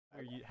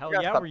Hell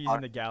yeah, we're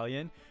using the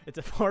Galleon. It's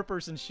a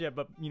 4-person ship,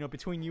 but you know,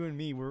 between you and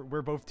me,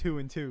 we're both 2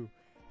 and 2.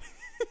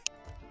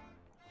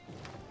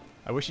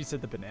 I wish you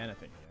said the banana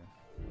thing again.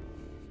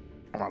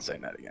 I'm not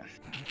saying that again.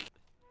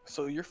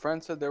 So your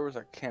friend said there was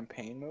a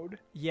campaign mode?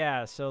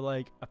 Yeah, so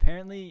like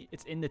apparently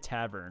it's in the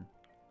tavern.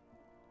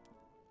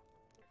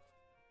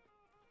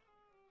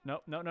 No,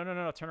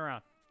 turn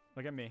around.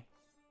 Look at me.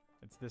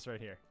 It's this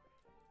right here.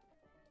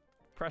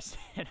 Press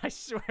it. I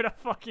swear to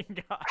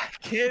fucking God. I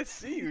can't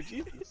see you,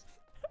 Jesus.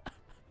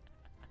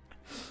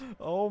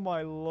 Oh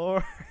my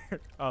lord.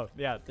 Oh,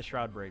 yeah, the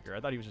Shroudbreaker. I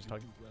thought he was just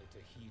talking. Do well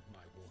to heed my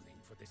warning,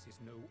 for this is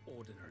no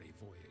ordinary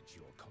voyage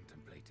you're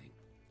contemplating.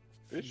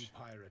 Fish? Few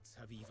pirates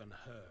have even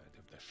heard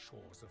of the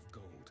shores of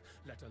gold,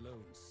 let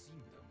alone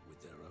seen them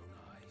with their own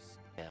eyes.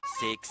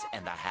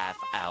 6.5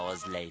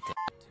 hours later.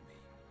 To me,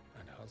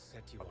 and I'll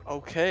set you on.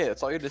 Okay,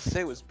 that's all you had to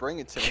say was bring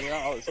it to me.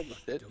 Oh, it's other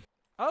shit.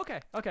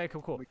 Okay,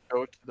 cool. We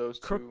go to those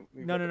two.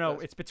 No,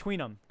 it's between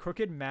them.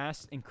 Crooked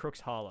Mast and Crook's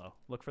Hollow.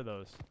 Look for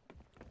those.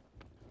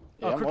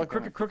 Yeah, oh,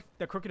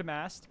 the Crooked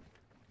Mast.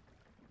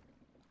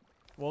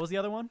 What was the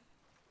other one?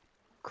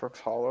 Crook's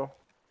Hollow.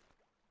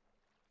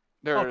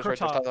 There it is, Crook's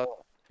right there.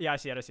 Hollow. Yeah, I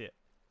see it.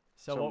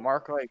 So So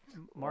mark that,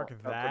 and mark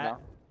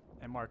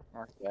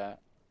that.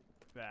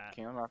 that.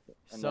 Can you mark it?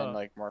 And So- then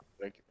like mark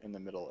like in the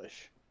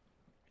middle-ish.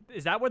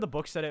 Is that where the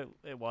book said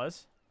it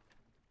was?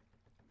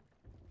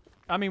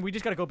 I mean, we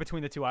just gotta go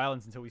between the 2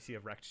 islands until we see a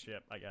wrecked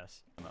ship, I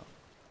guess. No.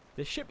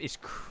 This ship is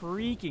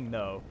creaking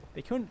though.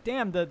 They couldn't.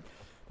 Damn, the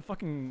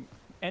fucking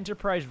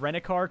Enterprise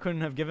rent-a-car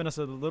couldn't have given us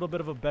a little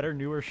bit of a better,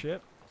 newer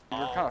ship.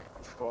 You're kind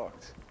of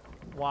fucked.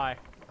 Why?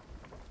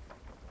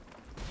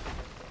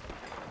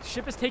 The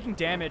ship is taking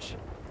damage.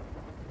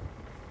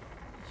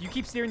 You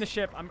keep steering the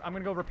ship. I'm gonna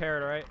go repair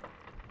it. All right.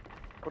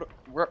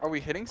 Where are we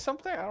hitting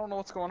something? I don't know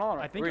what's going on.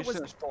 I think We're it was. just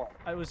in a storm.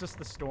 It was just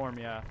the storm.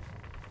 Yeah.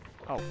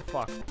 Oh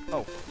fuck.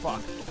 Oh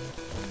fuck.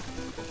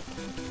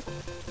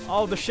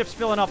 Oh, the ship's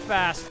filling up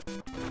fast.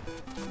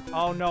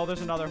 Oh no,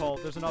 there's another hole.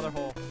 There's another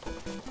hole.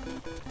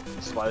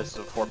 That's why this is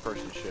a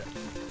 4-person ship.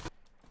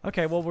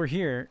 Okay, well we're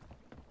here.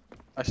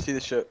 I see the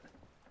ship.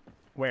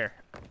 Where?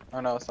 Oh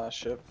no, it's not a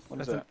ship.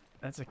 What is that?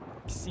 That's a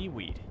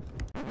seaweed.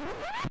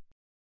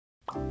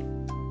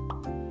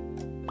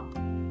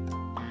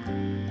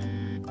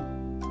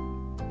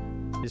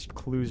 These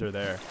clues are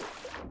there.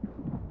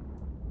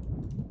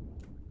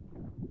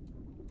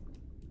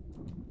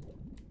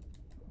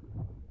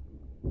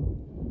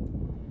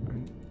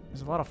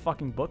 There's a lot of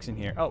fucking books in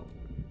here. Oh.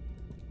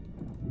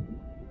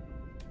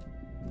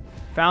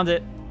 Found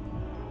it.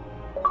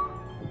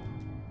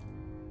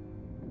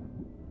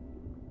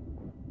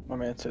 My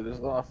man said there's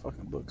a lot of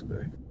fucking books,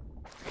 baby.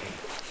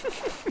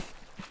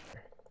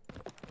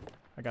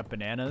 I got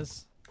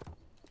bananas.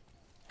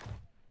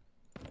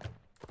 A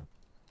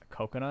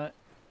coconut.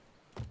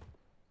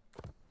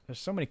 There's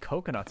so many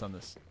coconuts on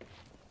this.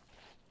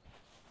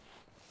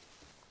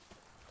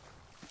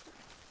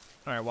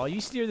 Alright, while you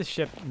steer the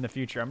ship in the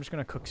future, I'm just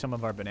gonna cook some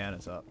of our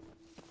bananas up.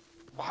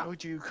 Why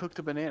would you cook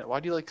the banana?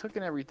 Why do you like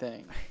cooking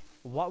everything?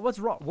 What's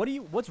wrong?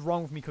 What's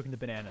wrong with me cooking the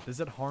banana?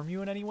 Does it harm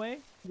you in any way?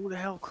 Who the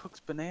hell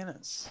cooks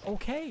bananas?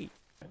 Okay.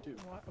 I do.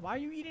 Why are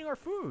you eating our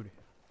food?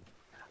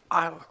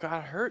 I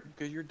got hurt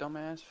because your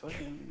dumbass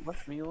fucking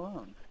left me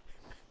alone.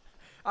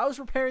 I was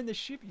repairing the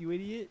ship, you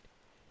idiot.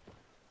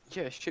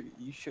 Yeah,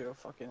 you should have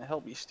fucking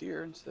helped me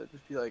steer instead of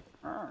just be like,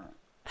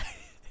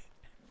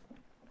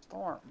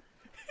 storm.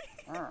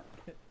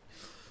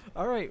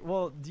 Alright,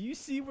 well, do you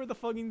see where the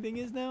fucking thing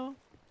is now?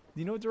 Do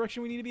you know what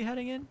direction we need to be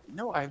heading in?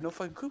 No, I have no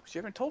fucking clue 'cause you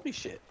haven't told me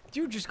shit.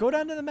 Dude, just go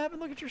down to the map and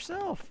look at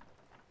yourself.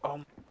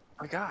 Oh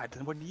my god,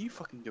 then what are you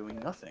fucking doing?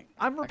 Nothing.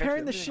 I'm I got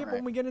repairing the everything ship right.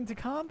 when we get into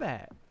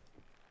combat.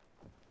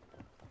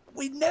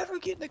 We never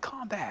get into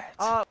combat.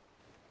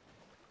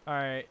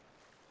 Alright.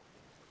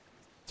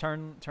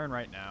 Turn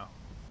right now.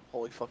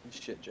 Holy fucking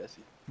shit,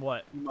 Jesse.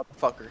 What? You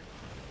motherfucker.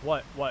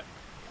 What?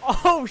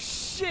 Oh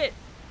shit!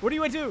 What do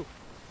you want to do?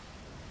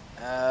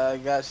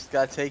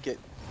 Gotta take it.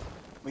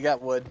 We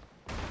got wood.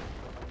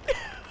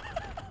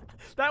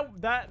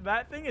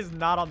 That thing is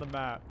not on the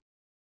map.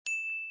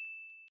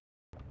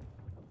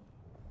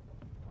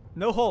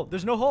 No hole.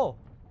 There's no hole.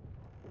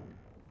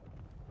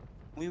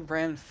 We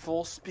ran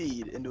full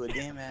speed into a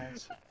damn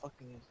ass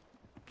fucking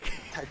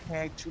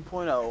Titanic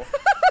 2.0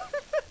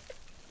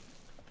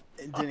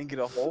 and didn't get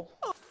a hole.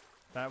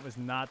 That was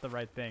not the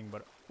right thing,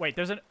 but wait,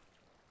 there's a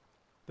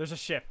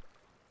ship.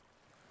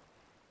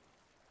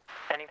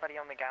 Anybody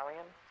on the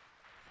Galleon?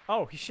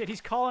 Oh shit,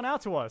 he's calling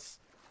out to us.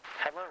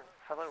 Hello.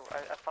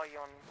 I saw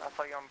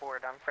you on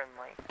board. I'm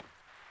friendly.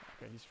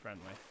 Okay, he's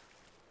friendly.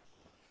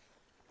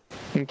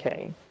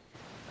 Okay.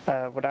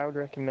 What I would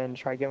recommend,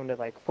 try going to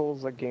like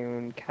Fool's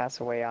Lagoon,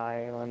 Castaway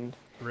Island,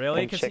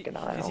 Really? and Chicken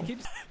Because Isle. he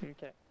keeps.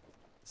 Okay.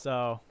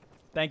 So,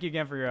 thank you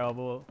again for your help.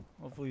 We'll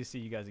hopefully see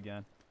you guys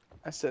again.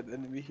 I said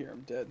enemy here,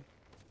 I'm dead.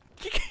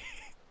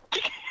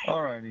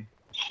 Alrighty.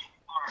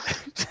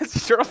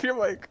 Just turn off your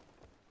mic.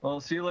 Well,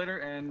 see you later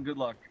and good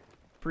luck.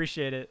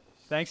 Appreciate it.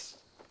 Thanks.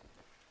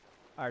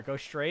 All right, go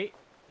straight.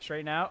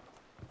 Straighten out.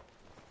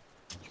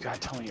 You gotta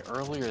tell me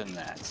earlier than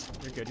that.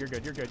 You're good. You're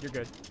good. You're good. You're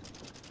good.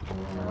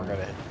 We're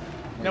gonna.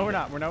 No, we're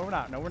not. We're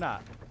not. No, we're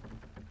not.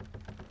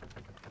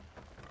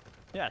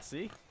 Yeah.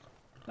 See,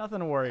 nothing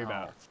to worry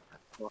about.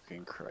 Oh,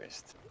 fucking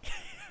Christ.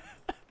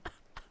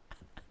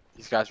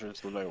 These guys are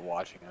just literally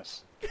watching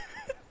us.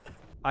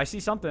 I see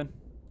something.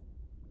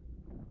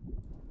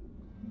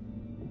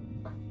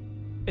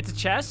 It's a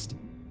chest?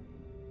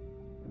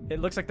 It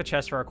looks like the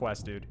chest for our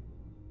quest, dude.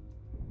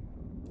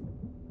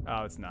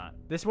 Oh, it's not.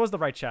 This was the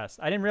right chest.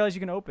 I didn't realize you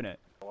can open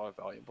it. A lot of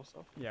valuable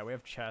stuff. Yeah, we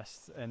have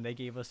chests, and they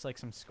gave us like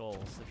some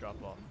skulls to drop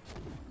off.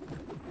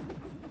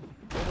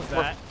 What was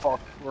that? We're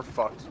fucked. We're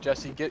fucked.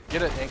 Jesse, get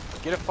a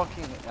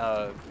fucking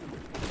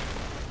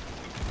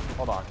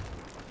Hold on.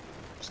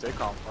 Stay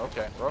calm. We're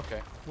okay. We're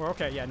okay. We're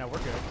okay. Yeah, no, we're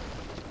good.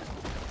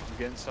 I'm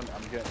getting some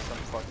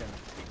fucking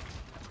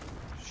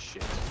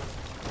shit.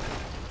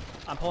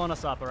 I'm pulling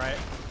us up, alright?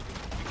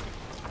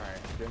 Alright,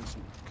 I'm getting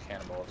some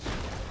cannonballs.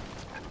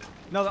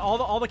 No,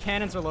 all the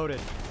cannons are loaded.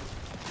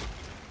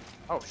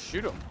 Oh,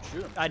 shoot him.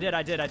 Shoot him. I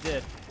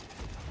did.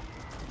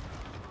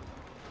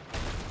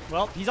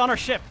 Well, he's on our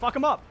ship. Fuck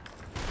him up.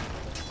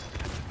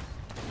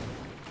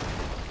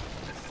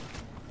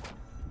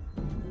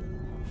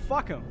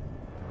 Fuck him.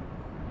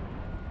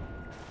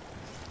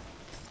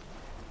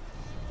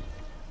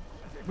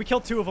 We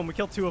killed 2 of them.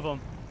 All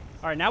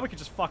right, now we can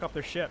just fuck up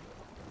their ship.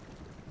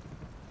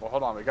 Well,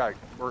 hold on.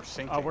 We're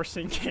sinking. Oh, we're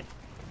sinking.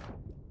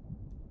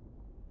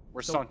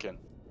 We're sunken.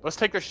 Let's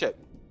take their shit.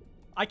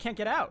 I can't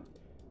get out.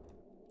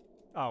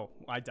 Oh,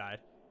 I died.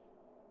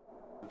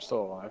 I'm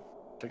still alive.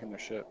 Taking their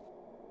shit.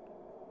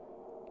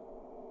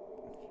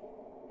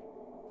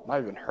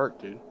 Not even hurt,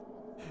 dude.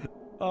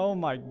 Oh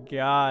my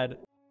god.